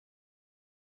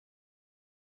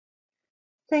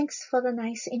Thanks for the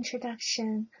nice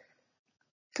introduction.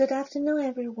 Good afternoon,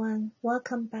 everyone.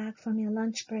 Welcome back from your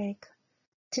lunch break.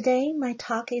 Today, my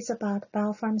talk is about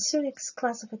Biopharmaceutics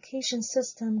Classification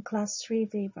System Class 3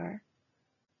 Waiver.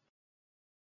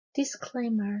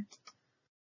 Disclaimer.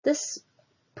 This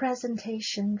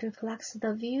presentation reflects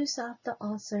the views of the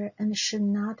author and should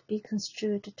not be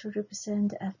construed to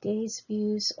represent FDA's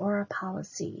views or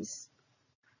policies.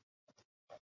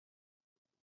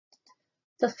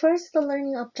 The first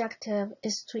learning objective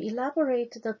is to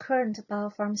elaborate the current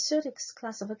Biopharmaceutics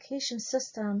Classification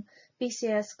System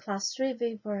BCS Class 3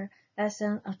 Waiver as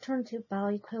an alternative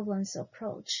bioequivalence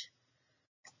approach.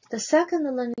 The second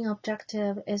learning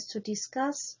objective is to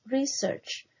discuss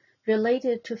research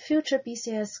related to future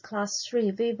BCS Class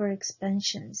 3 Waiver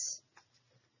expansions.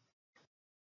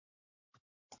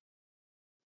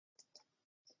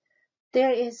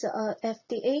 There is a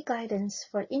FDA guidance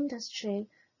for industry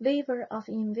waiver of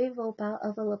in vivo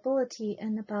bioavailability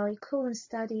and bioequivalence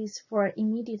studies for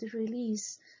immediate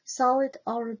release solid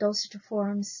oral dosage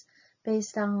forms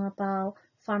based on a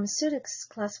Biopharmaceutics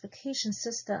Classification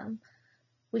System,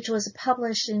 which was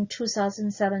published in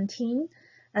 2017,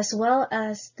 as well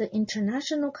as the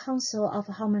International Council of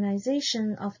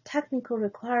Harmonization of Technical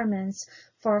Requirements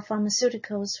for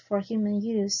Pharmaceuticals for Human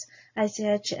Use,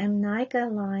 ICH-M9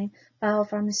 guideline,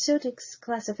 Biopharmaceutics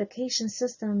Classification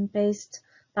System based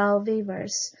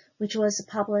Biowaivers, which was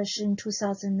published in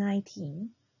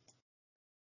 2019.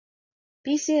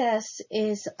 BCS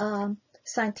is a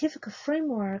scientific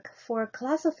framework for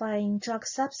classifying drug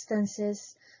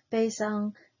substances based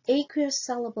on aqueous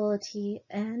solubility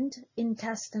and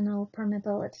intestinal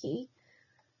permeability.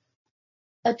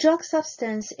 A drug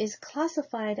substance is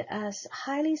classified as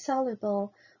highly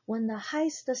soluble when the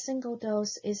highest single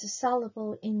dose is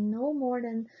soluble in no more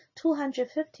than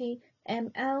 250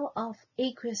 ml of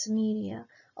aqueous media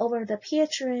over the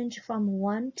pH range from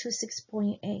 1 to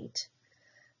 6.8.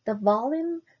 The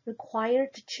volume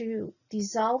required to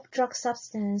dissolve drug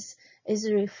substance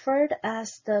is referred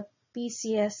as the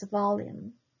BCS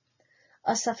volume.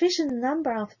 A sufficient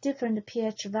number of different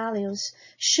pH values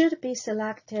should be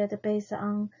selected based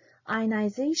on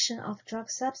ionization of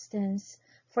drug substance,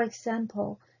 for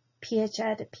example, pH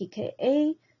at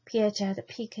pKa, pH at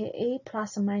pKa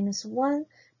plus or minus 1,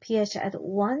 pH at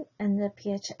 1, and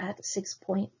pH at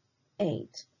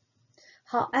 6.8.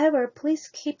 However, please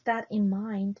keep that in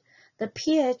mind. The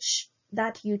pH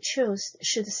that you choose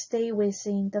should stay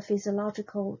within the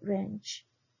physiological range.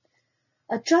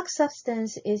 A drug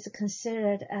substance is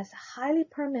considered as highly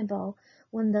permeable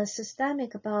when the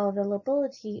systemic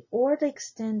bioavailability or the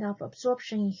extent of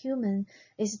absorption in human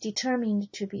is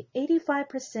determined to be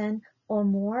 85% or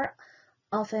more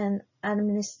of an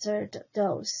administered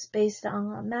dose based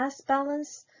on a mass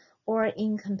balance or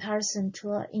in comparison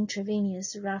to an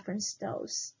intravenous reference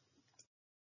dose.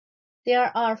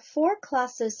 There are 4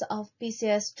 classes of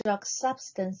BCS drug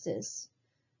substances.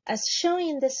 As shown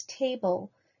in this table,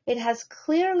 it has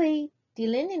clearly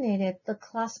delineated the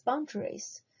class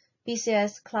boundaries.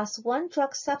 BCS Class 1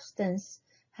 drug substance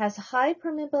has high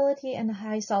permeability and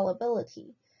high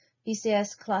solubility.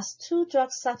 BCS Class 2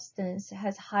 drug substance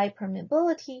has high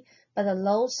permeability but a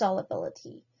low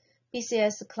solubility.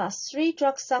 BCS Class 3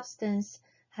 drug substance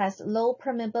has low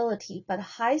permeability but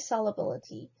high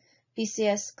solubility.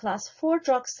 BCS Class 4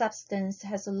 drug substance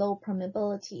has low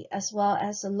permeability as well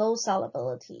as low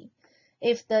solubility.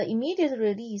 If the immediate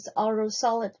release oral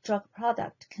solid drug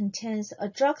product contains a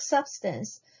drug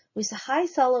substance with high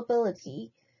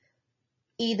solubility,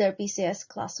 either BCS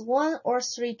Class 1 or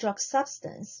 3 drug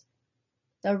substance,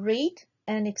 the rate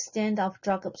and extent of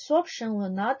drug absorption will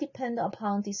not depend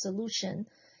upon dissolution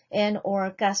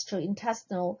and/or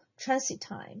gastrointestinal transit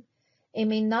time. It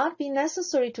may not be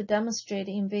necessary to demonstrate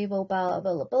in vivo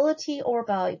bioavailability or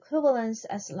bioequivalence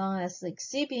as long as the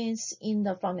excipients in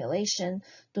the formulation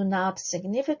do not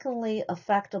significantly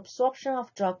affect absorption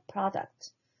of drug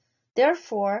product.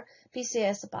 Therefore,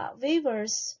 BCS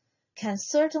biowaivers can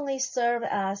certainly serve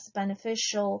as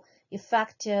beneficial,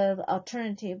 effective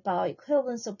alternative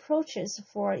bioequivalence approaches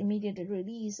for immediate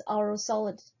release oral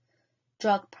solid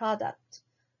drug product.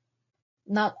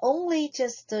 Not only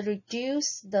just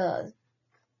reduce the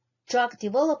drug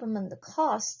development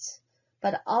costs,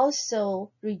 but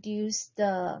also reduce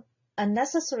the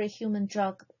unnecessary human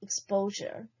drug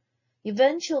exposure.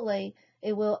 Eventually,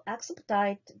 it will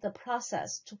expedite the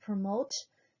process to promote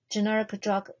generic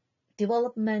drug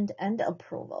development and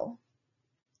approval.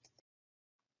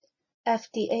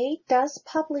 FDA does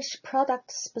publish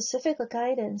product-specific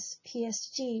guidance,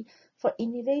 PSG, for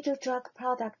individual drug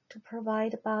product to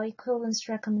provide bioequivalence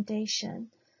recommendation.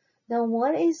 Then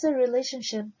what is the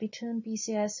relationship between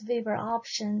BCS waiver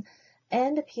option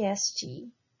and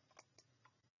PSG?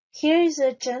 Here is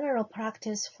a general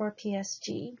practice for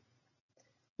PSG.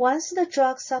 Once the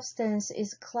drug substance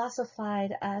is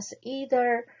classified as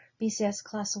either BCS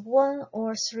Class 1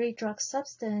 or 3 drug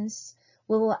substance,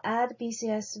 we will add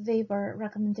BCS waiver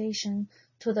recommendation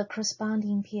to the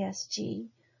corresponding PSG.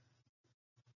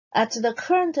 At the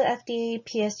current FDA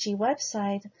PSG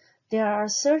website, there are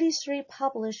 33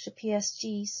 published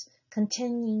PSGs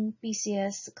containing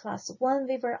BCS Class 1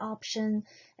 waiver option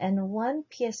and 1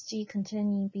 PSG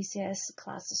containing BCS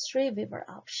Class 3 waiver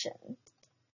option.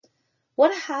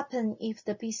 What happens if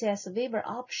the BCS waiver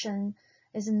option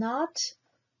is not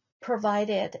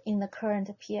provided in the current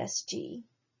PSG?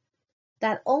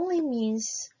 That only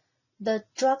means the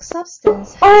drug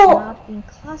substance has not been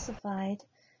classified.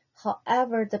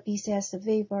 However, the BCS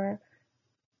waiver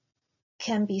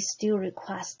can be still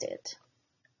requested.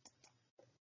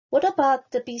 What about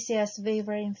the BCS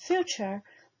waiver in future?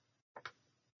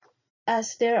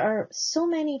 As there are so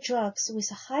many drugs with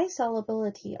high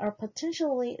solubility are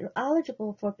potentially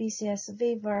eligible for BCS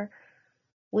waiver,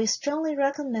 we strongly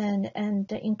recommend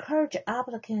and encourage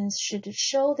applicants should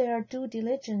show their due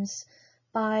diligence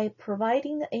by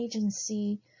providing the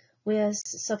agency with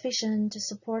sufficient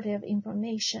supportive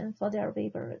information for their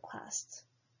waiver requests.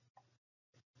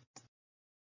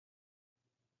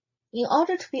 In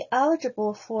order to be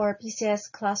eligible for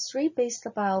BCS Class 3 based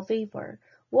Biowaiver,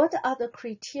 what are the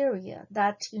criteria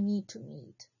that you need to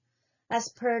meet? As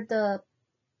per the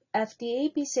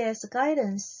FDA BCS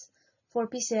guidance for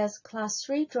BCS Class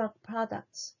 3 drug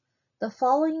products, the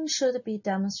following should be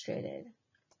demonstrated.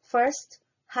 First,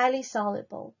 highly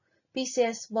soluble.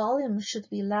 BCS volume should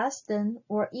be less than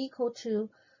or equal to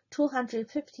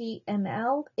 250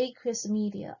 ml aqueous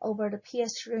media over the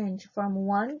pH range from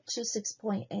 1 to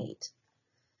 6.8.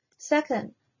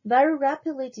 Second, very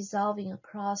rapidly dissolving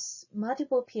across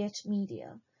multiple pH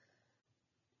media.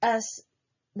 As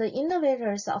the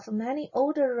innovators of many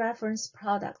older reference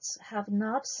products have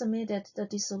not submitted the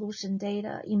dissolution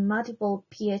data in multiple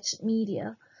pH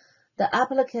media, the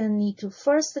applicant needs to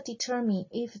first determine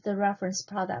if the reference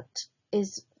product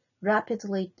is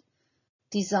rapidly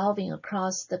dissolving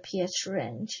across the pH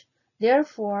range.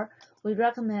 Therefore, we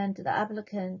recommend the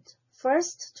applicant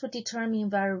first to determine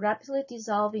very rapidly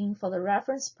dissolving for the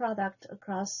reference product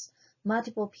across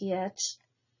multiple pH,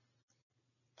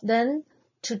 then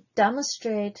to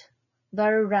demonstrate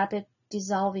very rapid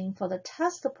dissolving for the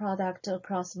test product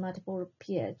across multiple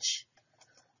pH.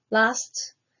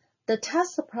 Last, the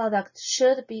test product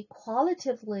should be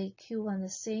qualitatively Q1 the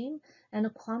same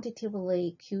and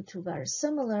quantitatively Q2 very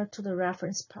similar to the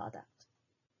reference product.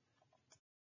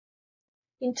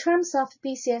 In terms of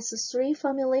BCS-3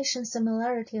 formulation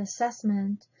similarity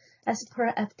assessment, as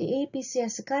per FDA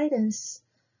BCS guidance,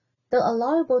 the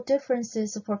allowable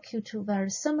differences for Q2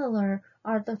 very similar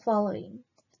are the following.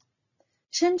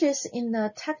 Changes in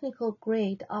the technical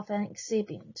grade of an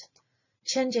excipient.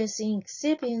 Changes in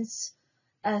excipients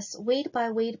as weight by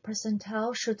weight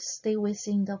percentile should stay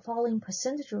within the following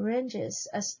percentage ranges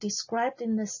as described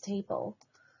in this table.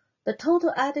 The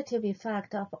total additive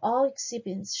effect of all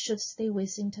excipients should stay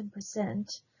within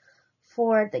 10%.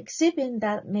 For the excipient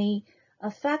that may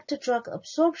affect drug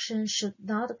absorption should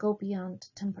not go beyond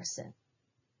 10%.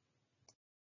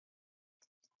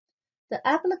 The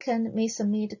applicant may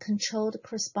submit controlled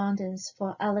correspondence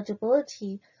for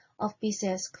eligibility of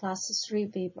BCS Class 3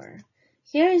 waiver.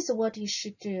 Here is what you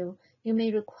should do. You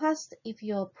may request if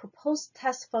your proposed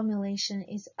test formulation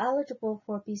is eligible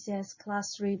for BCS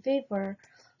Class 3 waiver.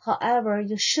 However,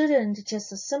 you shouldn't just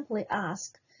simply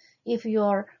ask if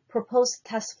your proposed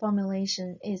test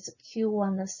formulation is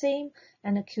Q1 the same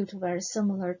and Q2 very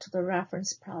similar to the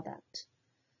reference product.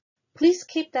 Please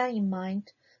keep that in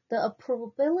mind. The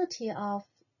approvability of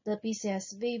the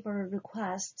BCS waiver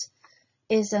request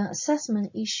is an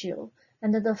assessment issue,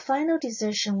 and the final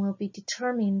decision will be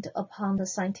determined upon the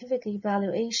scientific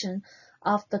evaluation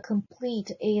of the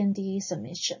complete ANDA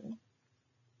submission.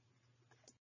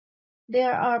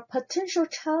 There are potential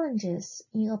challenges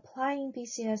in applying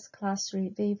BCS Class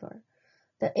 3 waiver.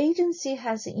 The agency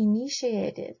has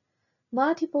initiated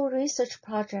multiple research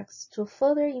projects to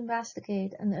further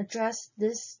investigate and address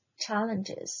these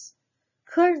challenges.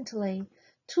 Currently,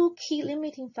 two key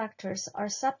limiting factors are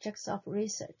subjects of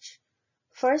research.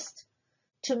 First,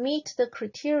 to meet the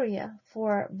criteria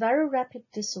for very rapid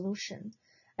dissolution.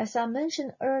 As I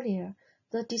mentioned earlier,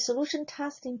 the dissolution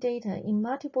testing data in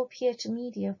multiple pH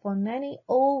media for many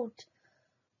old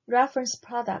reference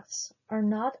products are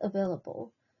not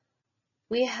available.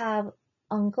 We have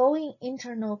ongoing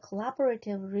internal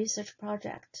collaborative research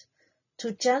project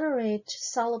to generate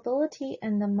solubility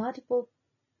and the multiple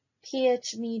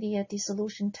pH media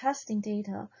dissolution testing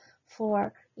data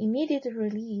for immediate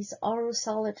release oral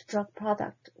solid drug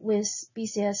product with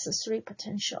BCS-3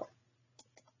 potential.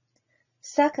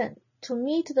 Second, to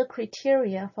meet the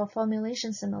criteria for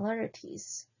formulation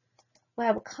similarities, we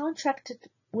have contracted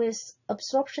with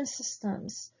absorption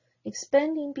systems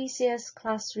expanding BCS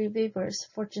Class 3 waivers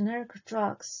for generic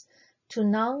drugs to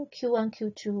non-Q1,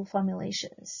 Q2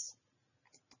 formulations.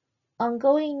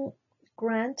 Ongoing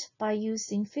grant by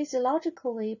using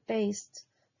physiologically based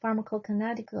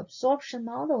pharmacokinetic absorption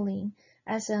modeling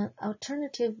as an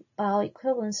alternative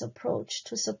bioequivalence approach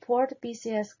to support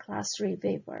BCS Class 3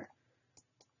 waiver.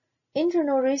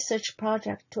 Internal research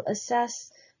project to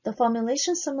assess the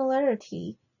formulation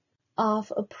similarity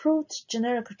of approved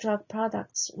generic drug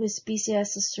products with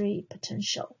BCS-3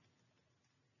 potential.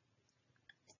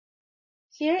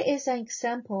 Here is an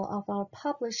example of our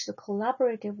published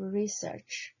collaborative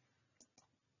research.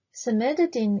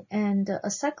 Cimetidine and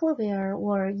acyclovir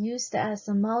were used as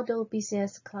the model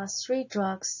BCS Class 3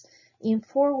 drugs in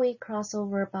 4-week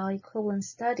crossover bioequivalence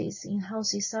studies in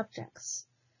healthy subjects.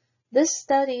 This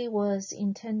study was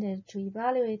intended to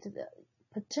evaluate the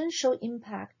potential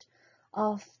impact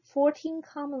of 14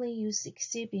 commonly used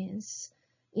excipients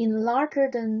in larger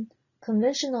than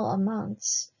conventional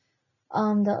amounts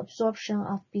on the absorption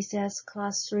of BCS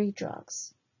Class 3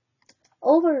 drugs.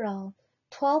 Overall,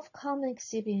 12 common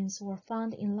excipients were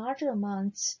found in larger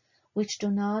amounts which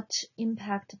do not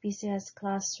impact BCS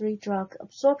Class 3 drug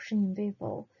absorption in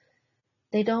vivo.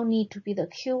 They don't need to be the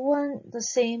Q1 the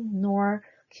same nor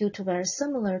Q2 very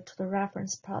similar to the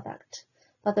reference product,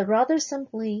 but rather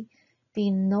simply be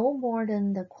no more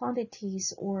than the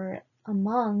quantities or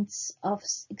amounts of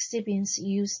excipients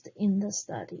used in the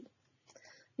study.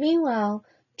 Meanwhile,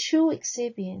 2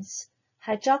 excipients,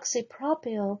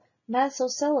 hydroxypropyl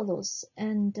methylcellulose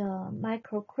and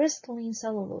microcrystalline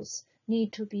cellulose,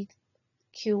 need to be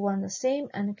Q1 the same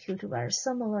and Q2 very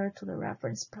similar to the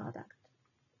reference product.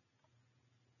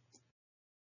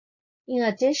 In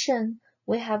addition,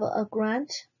 we have a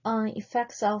grant on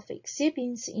effects of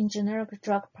excipients in generic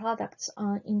drug products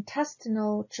on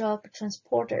intestinal drug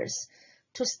transporters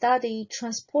to study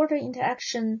transporter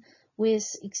interaction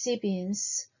with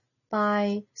excipients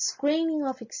by screening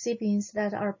of excipients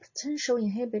that are potential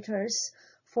inhibitors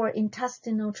for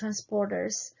intestinal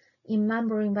transporters in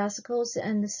membrane vesicles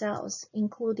and cells,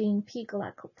 including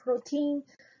P-glycoprotein,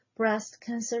 breast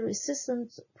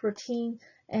cancer-resistant protein,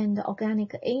 and organic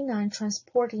A9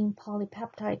 transporting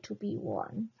polypeptide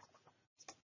 2B1.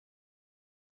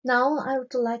 Now I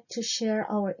would like to share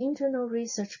our internal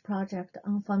research project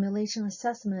on formulation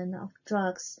assessment of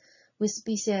drugs with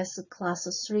BCS Class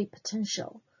 3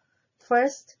 potential.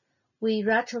 First, we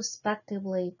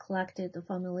retrospectively collected the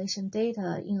formulation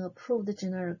data in approved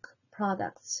generic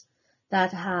products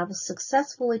that have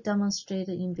successfully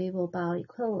demonstrated in vivo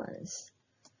bioequivalence.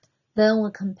 Then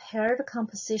we compared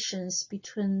compositions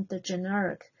between the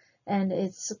generic and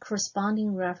its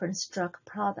corresponding reference drug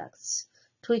products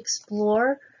to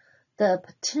explore the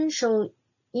potential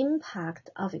impact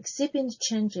of excipient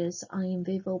changes on in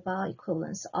vivo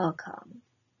bioequivalence outcome.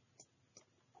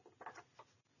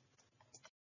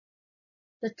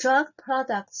 The drug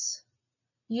products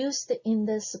used in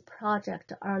this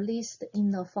project are listed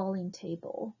in the following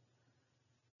table.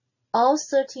 All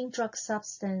 13 drug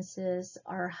substances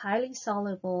are highly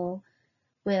soluble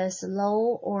with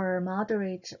low or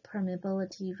moderate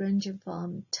permeability ranging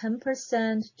from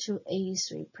 10% to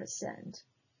 83%.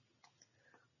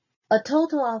 A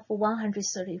total of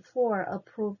 134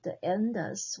 approved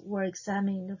ANDAs were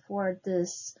examined for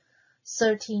these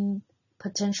 13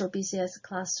 potential BCS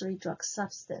Class 3 drug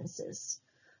substances.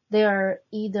 They are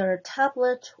either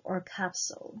tablet or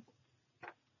capsule.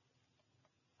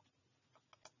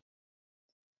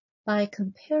 By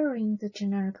comparing the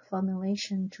generic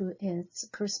formulation to its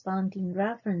corresponding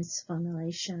reference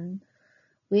formulation,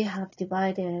 we have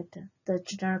divided the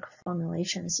generic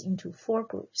formulations into 4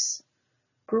 groups.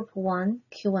 Group 1,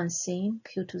 Q1 same,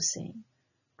 Q2 same.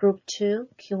 Group 2,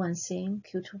 Q1 same,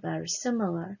 Q2 very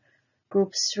similar.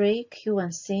 Group 3,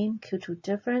 Q1 same, Q2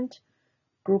 different.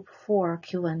 Group 4,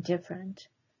 Q1 different.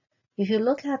 If you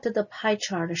look at the pie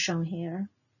chart shown here,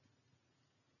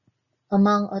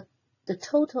 among the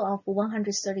total of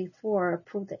 134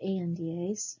 approved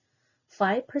ANDAs,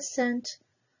 5%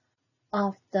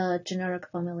 of the generic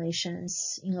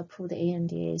formulations in approved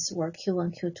ANDAs were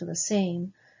Q1, Q2 the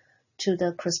same to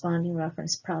the corresponding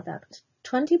reference product.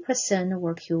 20%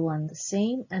 were Q1 the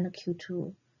same and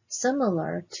Q2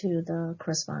 similar to the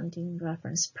corresponding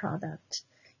reference product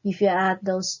If you add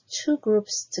those two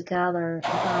groups together,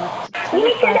 about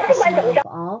 25% of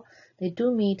all, they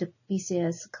do meet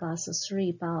BCS Class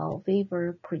 3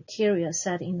 Biowaiver criteria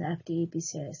set in the FDA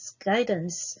BCS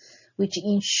guidance, which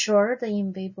ensure the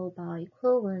in vivo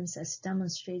bioequivalence as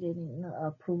demonstrated in the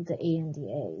approved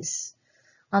ANDAs.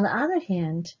 On the other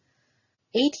hand,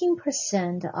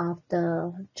 18% of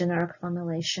the generic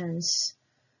formulations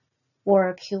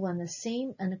were Q1 the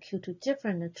same and Q2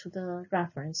 different to the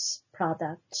reference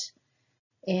product,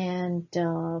 and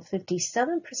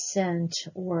 57%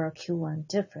 were Q1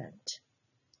 different.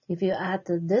 If you add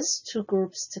these two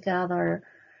groups together,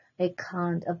 it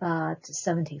count about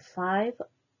 75%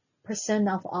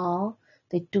 of all.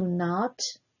 They do not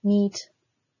meet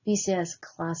BCS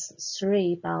Class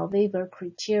 3 Biowaiver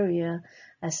criteria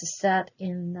as set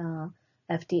in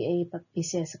FDA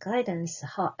BCS guidance.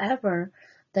 However,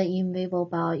 the in vivo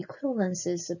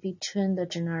bioequivalences between the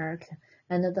generic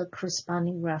and the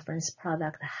corresponding reference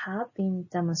product have been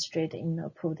demonstrated in the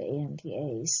approved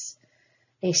ANDAs.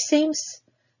 It seems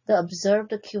the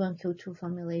observed Q1 Q2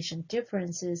 formulation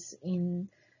differences in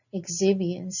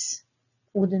excipients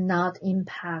would not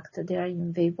impact their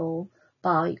in vivo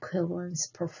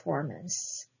bioequivalence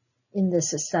performance in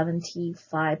this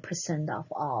 75%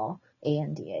 of all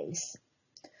ANDAs.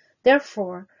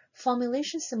 Therefore,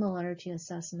 formulation similarity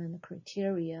assessment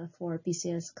criteria for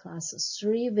BCS Class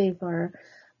 3 waiver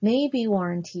may be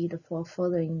warranted for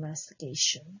further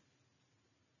investigation.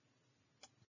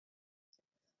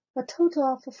 A total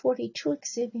of 42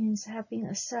 excipients have been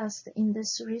assessed in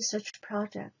this research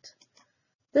project.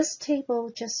 This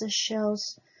table just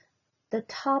shows the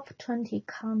top 20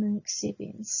 common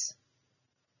excipients.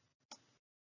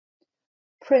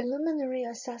 Preliminary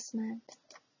assessment.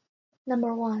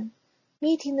 Number 1.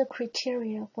 Meeting the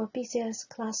criteria for BCS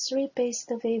Class 3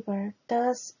 based waiver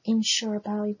does ensure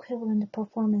bioequivalent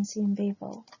performance in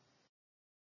vivo.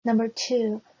 Number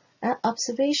 2. An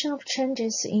observation of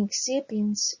changes in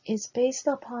excipients is based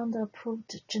upon the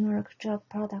approved generic drug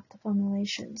product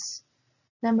formulations.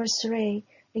 Number 3.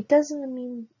 It doesn't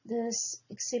mean these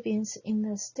excipients in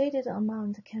the stated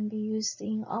amount can be used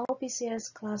in all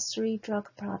BCS Class 3 drug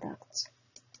products.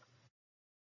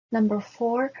 Number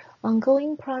 4.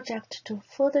 Ongoing project to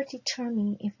further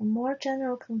determine if more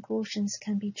general conclusions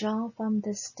can be drawn from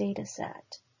this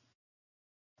dataset.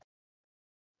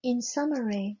 In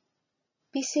summary,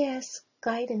 BCS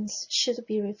guidance should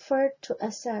be referred to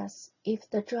assess if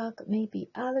the drug may be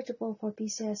eligible for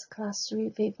BCS Class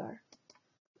 3 waiver.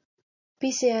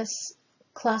 BCS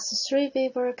Class 3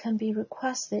 waiver can be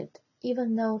requested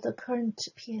even though the current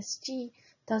PSG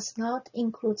does not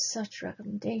include such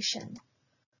recommendation.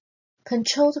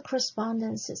 Controlled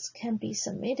correspondences can be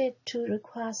submitted to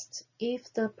request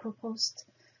if the proposed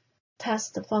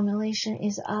test formulation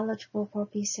is eligible for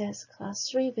BCS Class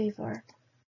 3 waiver.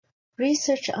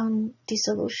 Research on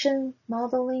dissolution,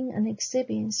 modeling, and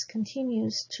excipients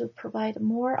continues to provide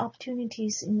more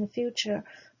opportunities in the future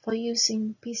for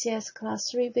using BCS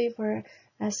Class 3 waiver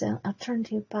as an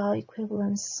alternative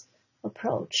bioequivalence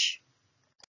approach.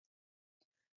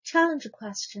 Challenge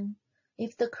question.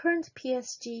 If the current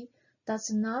PSG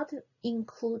does not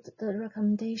include the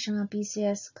recommendation of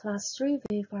BCS Class 3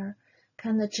 waiver,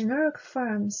 can the generic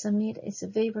firm submit its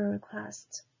waiver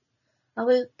request? I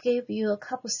will give you a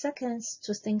couple seconds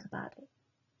to think about it.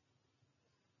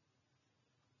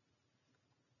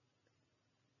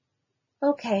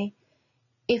 Okay,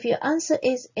 if your answer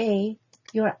is A,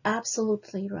 you're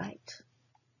absolutely right.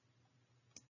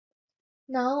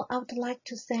 Now I would like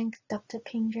to thank Dr.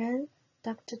 Ping Ren,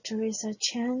 Dr. Teresa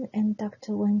Chen, and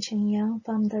Dr. Wenchen Yang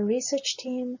from the research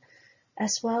team,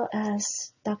 as well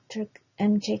as Dr.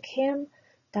 M.J. Kim,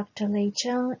 Dr. Lei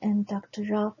Zhang, and Dr.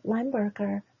 Rob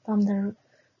Limberger from the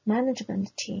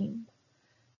management team.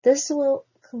 This will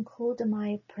conclude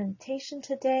my presentation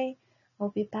today. I'll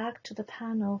be back to the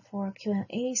panel for a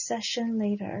Q&A session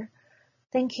later.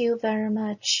 Thank you very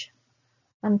much.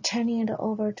 I'm turning it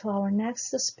over to our next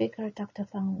speaker, Dr.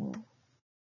 Fang Wu.